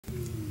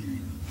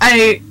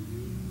I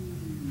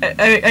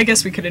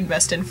guess we could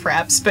invest in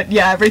fraps, but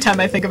yeah, every time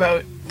I think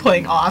about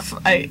playing off,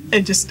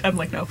 I'm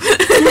like, no.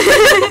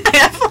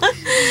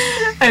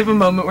 I have a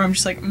moment where I'm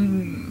just like,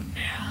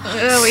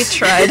 we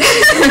tried.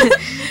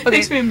 Okay.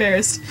 Makes me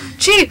embarrassed.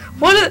 Gee,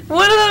 what are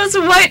those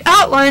white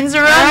outlines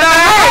around our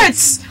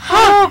hearts?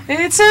 Oh,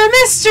 it's a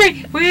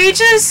mystery. We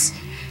just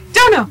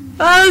don't know.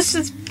 Let's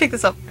just pick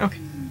this up. Okay.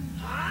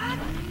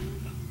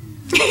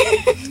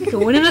 You can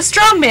win in a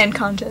strongman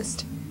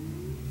contest.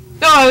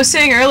 No, I was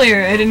saying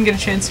earlier, I didn't get a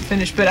chance to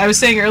finish, but I was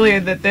saying earlier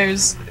that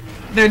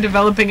they're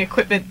developing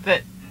equipment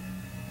that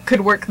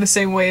could work the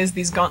same way as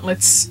these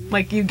gauntlets.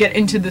 Like, you get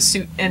into the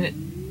suit and it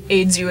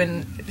aids you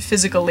in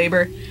physical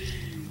labor,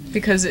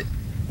 because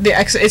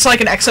it's like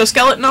an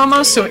exoskeleton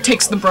almost, so it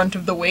takes the brunt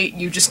of the weight,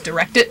 you just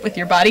direct it with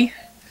your body.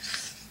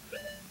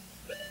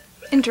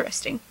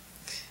 Interesting.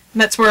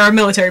 And that's where our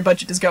military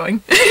budget is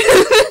going.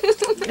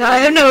 I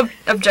have no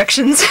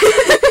objections.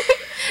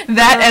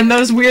 That and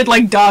those weird,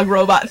 like, dog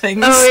robot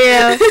things. Oh,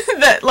 yeah.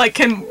 That, like,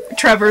 can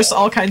traverse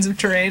all kinds of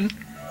terrain.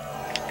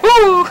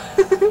 Woo!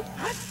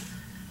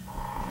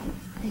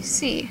 I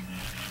see.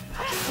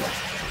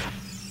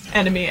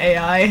 Enemy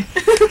AI.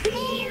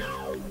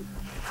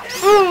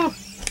 Ooh.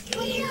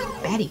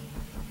 Batty.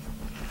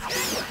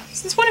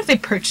 Since when have they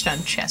perched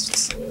on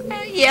chests?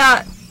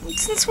 Yeah.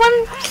 Since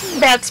when can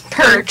bats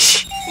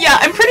perch? Yeah,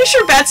 I'm pretty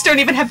sure bats don't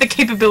even have the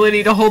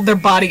capability to hold their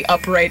body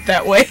upright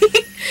that way.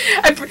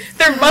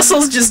 Their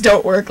muscles just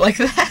don't work like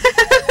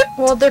that.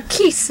 Well, they're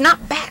geese,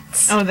 not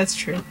bats. Oh, that's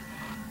true.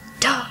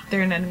 Duh.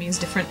 Their anatomy is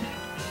different.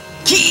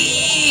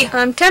 Key!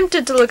 I'm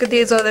tempted to look at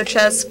these other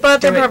chests, but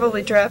they're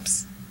probably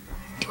traps.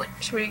 Do it.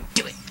 Should we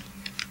do it?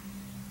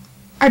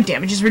 Our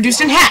damage is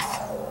reduced in half!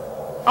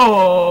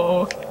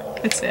 Oh,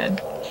 that's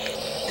sad.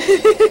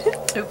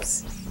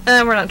 Oops.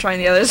 We're not trying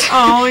the others.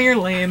 Oh, you're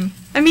lame.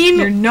 I mean...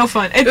 You're no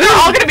fun. They're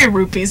all gonna be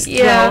rupees,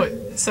 yeah.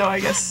 though, so I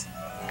guess...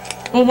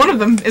 Well, one of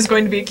them is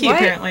going to be a key,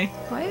 apparently.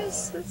 Why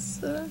is this,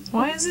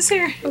 Why is this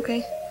here?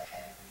 Okay.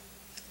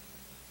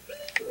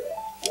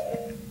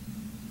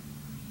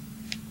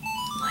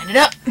 Line it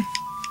up.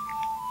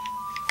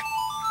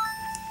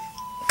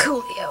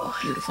 Coolio.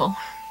 Beautiful.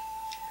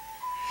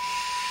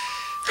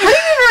 How do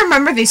you even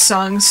remember these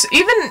songs?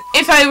 Even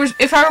if I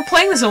were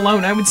playing this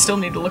alone, I would still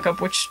need to look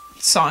up which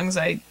songs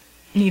I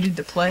needed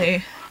to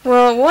play.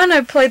 Well, one, I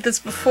played this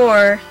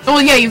before. Oh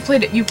yeah, you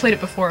played it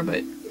before,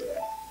 but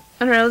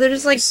I don't know, they're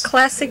just like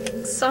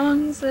classic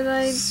songs that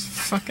I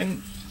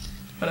fucking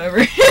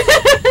whatever.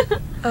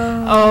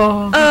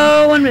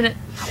 Oh, 1 minute.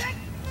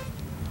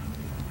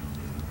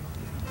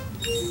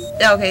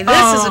 Okay,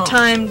 this is a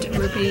timed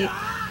rupee.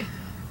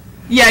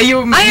 Yeah,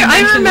 you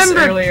mentioned this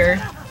remember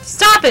earlier.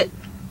 Stop it!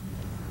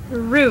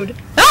 Rude.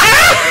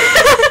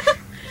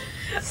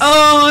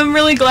 Oh, I'm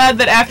really glad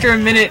that after a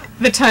minute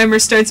the timer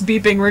starts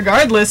beeping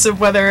regardless of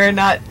whether or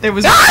not there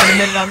was more than a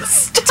minute on the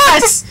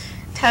Tess!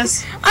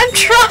 Tess. I'm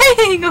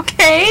trying,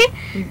 okay?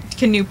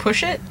 Can you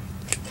push it?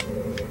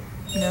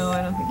 No,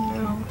 I don't think you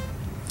can.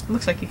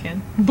 Looks like you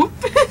can. Boop!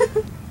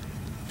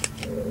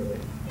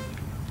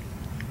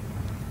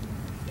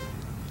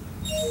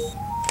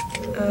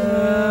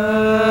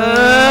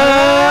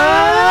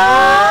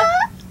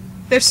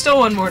 There's still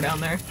one more down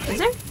there. Is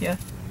there? Yeah.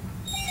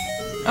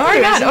 Oh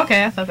my god,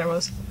 okay, I thought there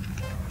was.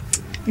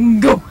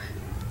 Go!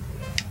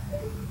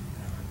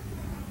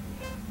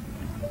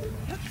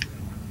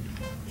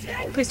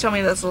 Please tell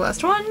me that's the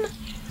last one.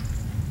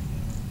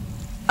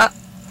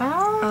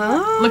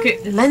 Look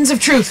at Lens of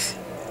Truth!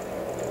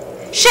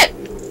 Shit!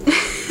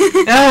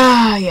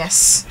 Ah,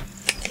 yes.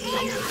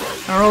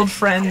 Our old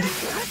friend.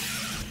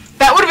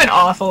 That would have been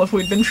awful if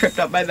we'd been tripped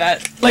up by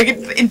that. Like,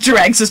 it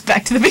drags us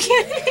back to the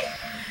beginning.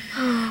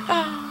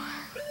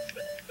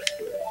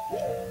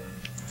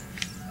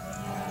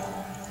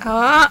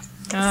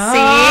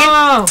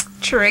 See?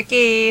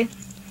 Tricky.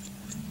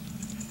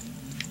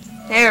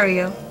 There we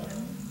go.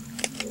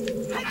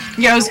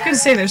 Yeah, I was gonna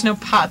say there's no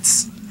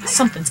pots.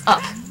 Something's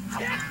up.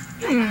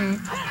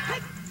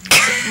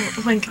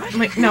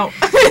 Like, no.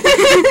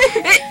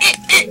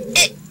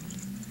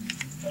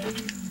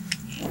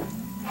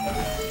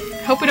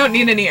 Hope we don't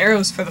need any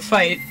arrows for the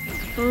fight.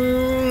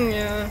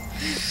 Yeah.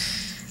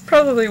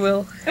 Probably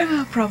will.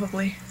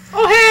 Probably.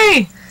 Oh,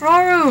 hey!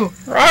 Raru!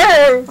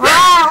 Raru!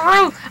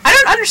 Raru! I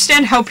don't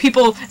understand how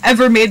people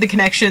ever made the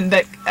connection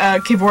that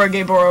Kibora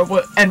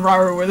Gaebora and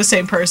Raru were the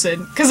same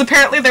person. Because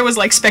apparently there was,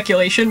 like,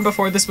 speculation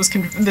before this was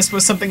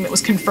something that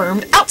was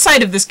confirmed.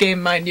 Outside of this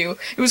game, mind you.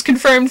 It was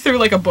confirmed through,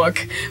 like, a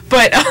book.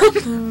 But,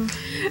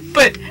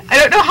 but I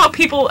don't know how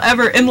people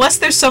ever, unless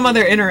there's some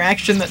other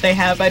interaction that they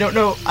have, I don't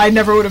know, I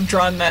never would have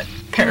drawn that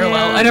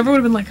parallel. Yeah. I never would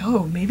have been like,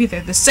 oh, maybe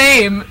they're the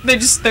same.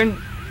 They're...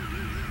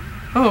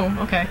 Oh,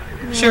 okay.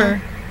 Yeah.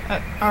 Sure.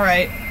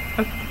 Alright.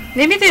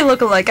 Maybe they look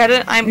alike.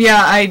 Yeah,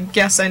 I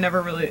guess I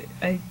never really...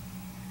 I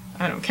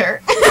don't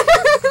care.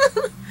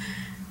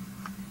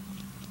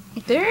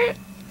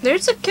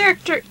 There's a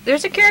character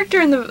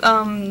in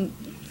the,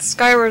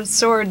 Skyward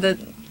Sword that,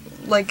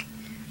 like,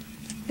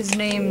 is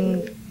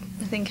named,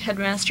 I think,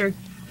 Headmaster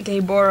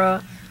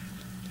Gaebora,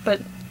 but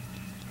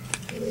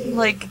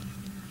like,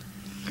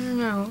 I don't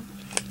know.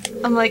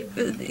 I'm like,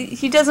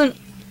 he doesn't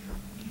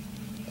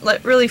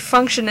like really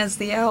function as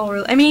the owl.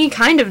 Really. I mean, he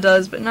kind of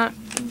does, but not.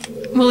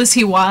 Well, is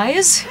he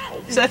wise?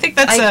 So I think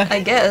that's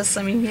I guess.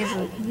 I mean, he's.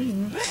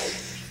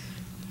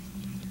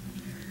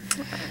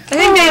 I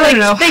think they like.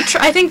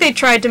 I think they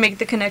tried to make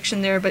the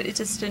connection there, but it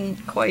just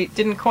didn't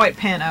quite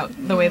pan out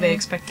the way they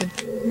expected.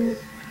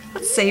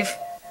 Let's save.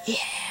 Yeah,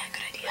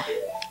 good idea.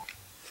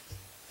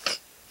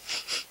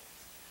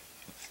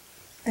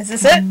 Is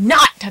this it?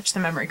 Not touch the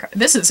memory card.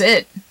 This is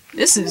it.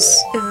 This is.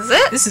 Is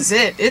this it? This is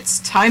it. It's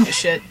time to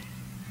shit.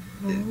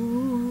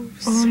 Ooh,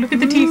 oh, look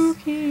at the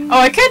teeth. Oh,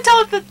 I can't tell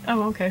if the.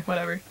 Oh, okay,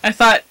 whatever. I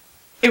thought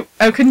it.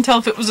 I couldn't tell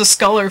if it was a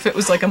skull or if it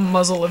was like a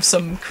muzzle of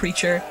some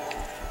creature.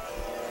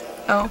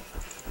 Oh.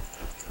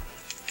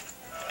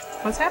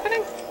 What's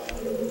happening?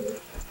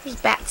 There's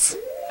bats.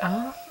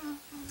 Oh.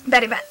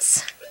 Batty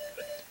bats.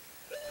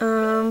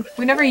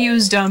 We never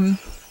used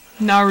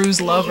Naru's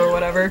love or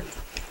whatever.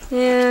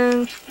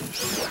 Yeah.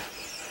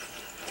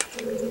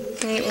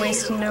 Ain't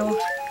wasting no.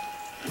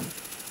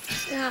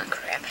 Ah,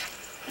 crap.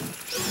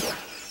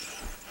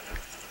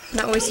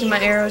 Not wasting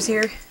my arrows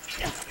here.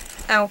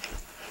 Ow.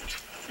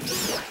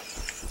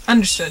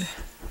 Understood.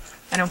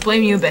 I don't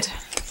blame you a bit.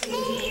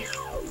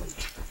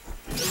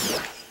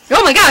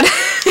 Oh my god!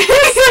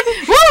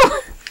 Woo!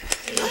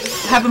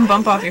 Have him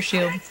bump off your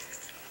shield.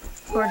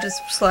 Or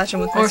just slash him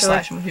with my sword. Or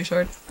slash him with your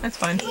sword. That's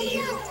fine.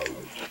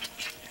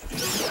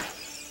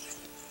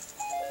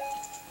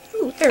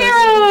 Ooh,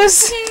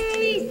 arrows!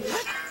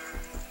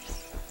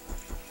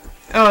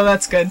 Oh,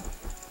 that's good.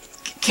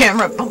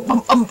 Camera. Bump,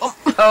 bump, bump, bump.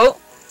 Oh.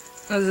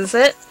 Is this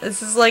it?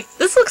 This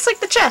looks like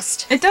the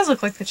chest. It does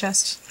look like the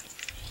chest.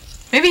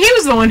 Maybe he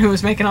was the one who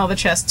was making all the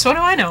chests. What do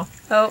I know?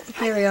 Oh,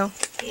 here we go.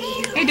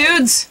 Hey,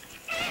 dudes.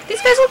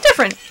 These guys look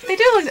different. They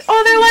do look.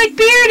 Oh, they're like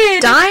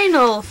bearded.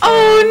 Dino.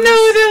 Oh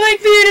no, they're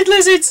like bearded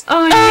lizards.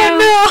 Oh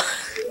no.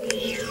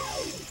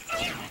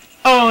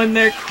 Oh, and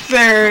their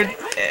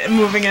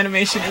moving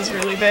animation is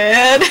really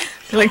bad.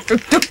 They're like.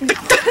 Look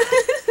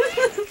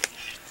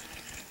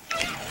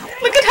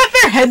at how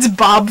their heads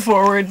bob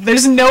forward.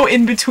 There's no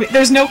in between.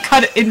 There's no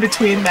cut in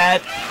between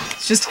that.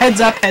 It's just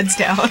heads up, heads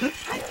down.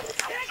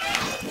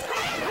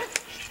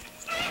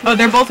 Oh,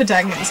 they're both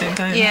attacking at the same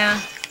time. Yeah.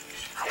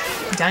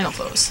 Dino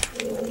foes.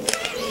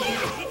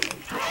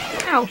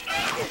 Ow.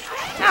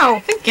 Ow. I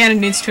think Ganon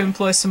needs to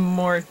employ some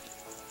more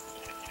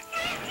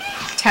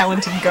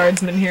talented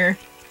guardsmen here.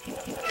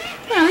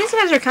 Yeah, these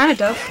guys are kind of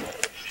tough.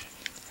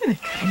 They're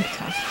kind of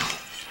tough.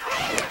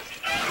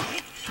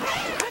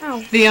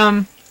 Ow.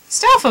 The,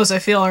 Stalfos, I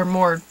feel, are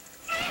more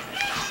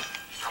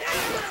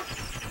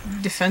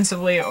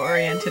defensively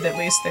oriented, at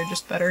least. They're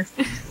just better.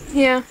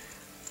 Yeah.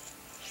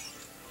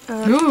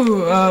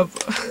 Ooh, look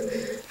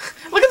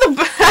at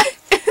the...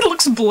 It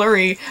looks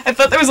blurry. I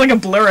thought there was like a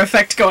blur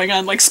effect going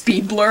on, like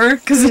speed blur,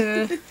 because...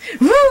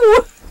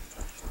 Woo!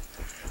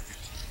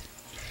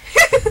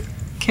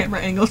 Camera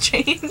angle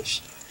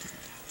change.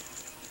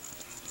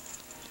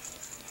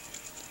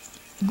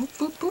 Boop,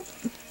 boop, boop.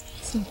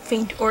 Some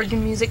faint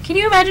organ music. Can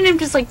you imagine him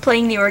just like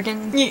playing the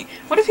organ? Yeah.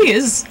 What if he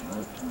is?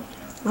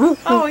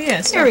 Oh,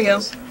 yes. There we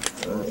go.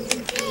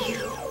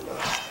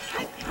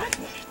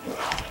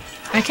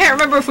 I can't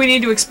remember if we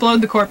need to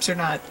explode the corpse or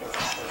not.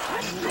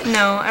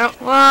 No, I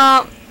don't.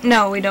 Well,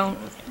 no, we don't.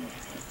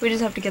 We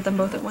just have to get them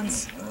both at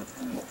once.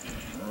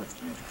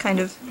 Kind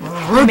of.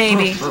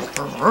 Maybe.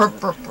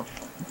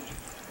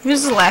 He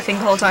was just laughing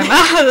the whole time.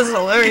 Ah, this is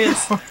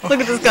hilarious. Look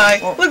at this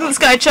guy. Look at this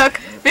guy, Chuck.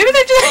 Maybe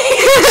they're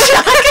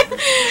just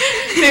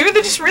maybe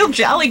they're just real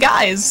jolly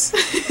guys.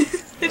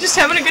 They're just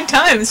having a good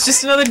time. It's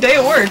just another day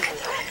at work.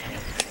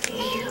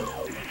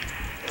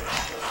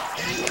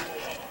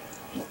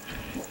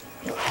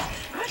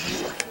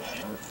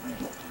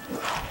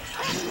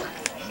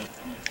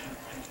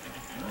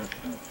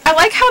 I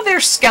like how they're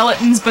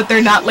skeletons, but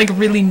they're not like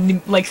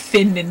really like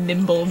thin and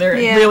nimble. They're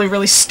really,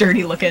 really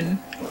sturdy looking.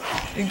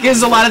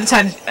 Because a lot of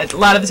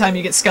the time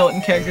you get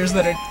skeleton characters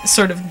that are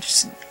sort of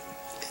just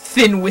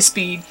thin,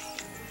 wispy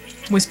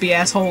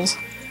assholes.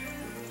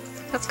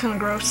 That's kind of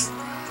gross.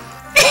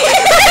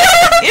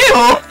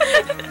 Ew!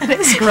 That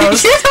is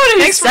gross.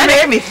 Thanks for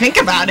making me think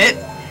about it.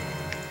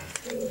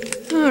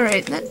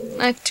 Alright,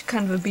 that took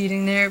kind of a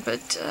beating there,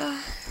 but,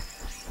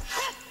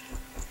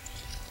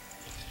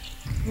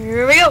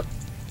 here we go!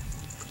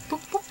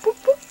 Boop, boop, boop,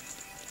 boop.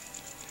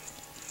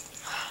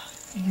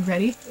 Are you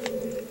ready?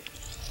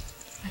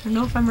 I don't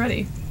know if I'm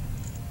ready.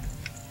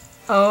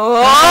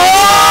 Oh!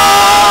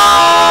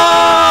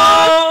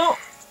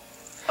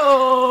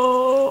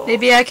 Oh!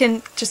 Maybe I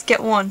can just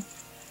get one.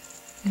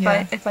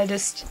 Yeah. If I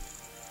just...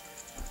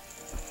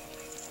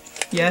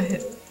 Yeah,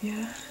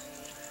 yeah.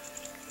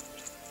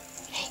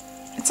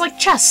 It's like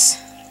chess.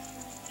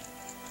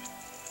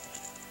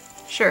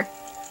 Sure.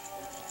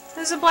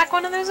 There's a black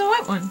one and there's a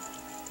white one.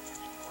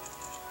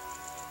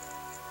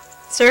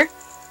 Sir?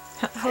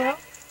 Hello?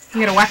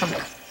 You gotta whack them.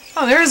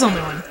 Oh, there is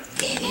only one.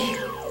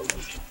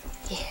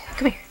 Yeah,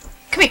 come here.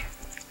 Come here.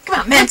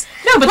 Come on, man.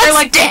 No, but they're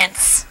like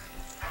dance.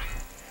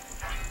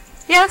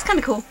 Yeah, that's kind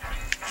of cool.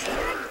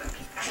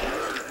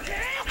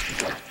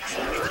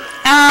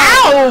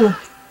 Ow!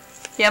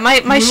 Yeah,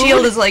 my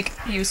shield is like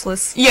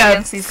useless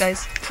against these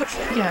guys.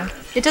 Yeah.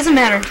 It doesn't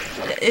matter.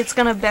 It's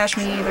gonna bash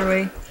me either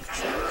way.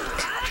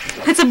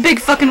 It's a big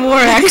fucking war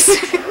axe.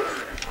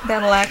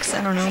 Battle axe,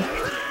 I don't know.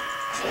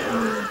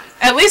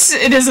 At least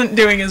it isn't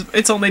doing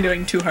it's only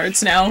doing 2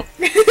 hearts now.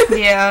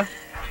 Yeah.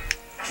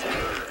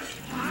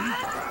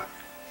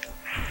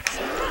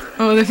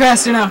 Oh, they're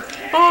faster now.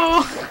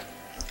 Oh.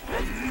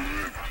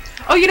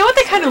 Oh, you know what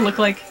they kind of look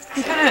like?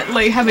 They kind of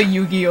like have a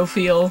Yu-Gi-Oh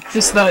feel.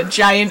 Just the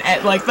giant,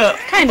 like the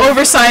kind of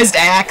oversized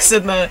axe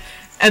and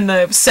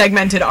the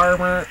segmented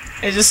armor.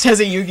 It just has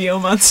a Yu-Gi-Oh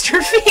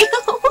monster feel.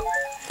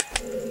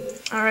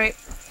 All right.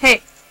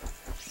 Hey.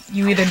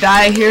 You either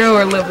die a hero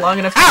or live long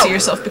enough to see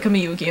yourself become a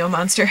Yu-Gi-Oh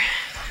monster.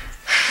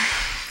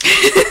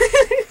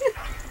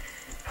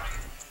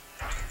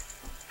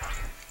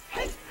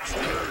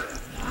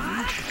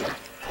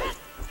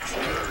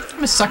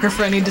 I'm a sucker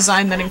for any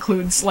design that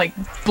includes like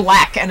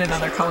black and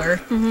another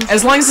color.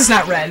 As long as it's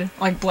not red,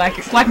 like black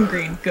and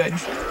green, good.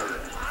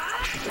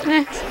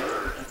 I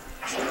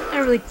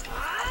really.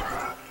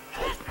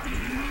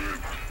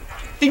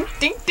 Dink,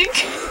 dink,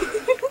 dink.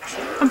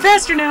 I'm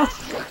faster now.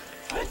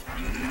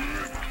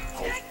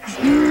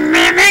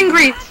 I'm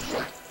angry.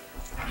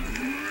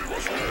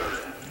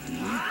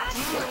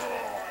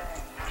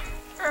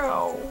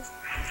 Oh.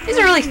 These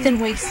are really thin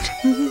waist.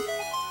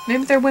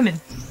 Maybe they're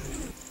women.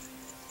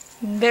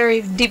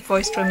 Very deep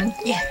voiced women.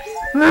 Yeah.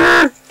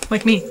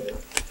 Like me.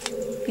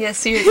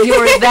 Yes, you're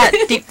that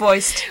deep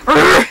voiced.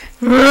 Are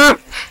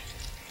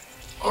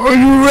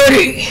you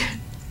ready?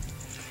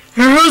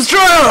 Heroes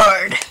try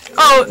hard!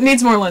 Oh, it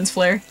needs more lens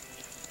flare.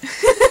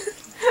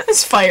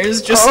 This fire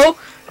is just... Oh!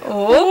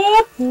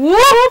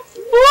 Whoop!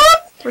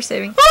 Whoop! We're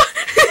saving.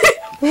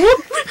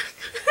 Whoop!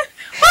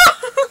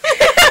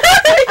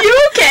 You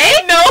okay?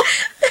 No.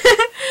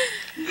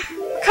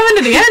 Coming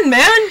to the end,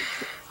 man.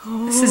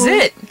 This is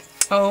it.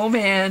 Oh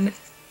man.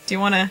 Do you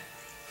wanna...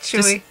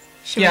 Should we?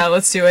 Yeah,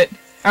 let's do it.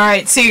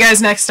 Alright, see you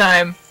guys next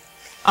time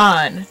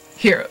on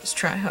Heroes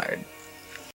Try Hard.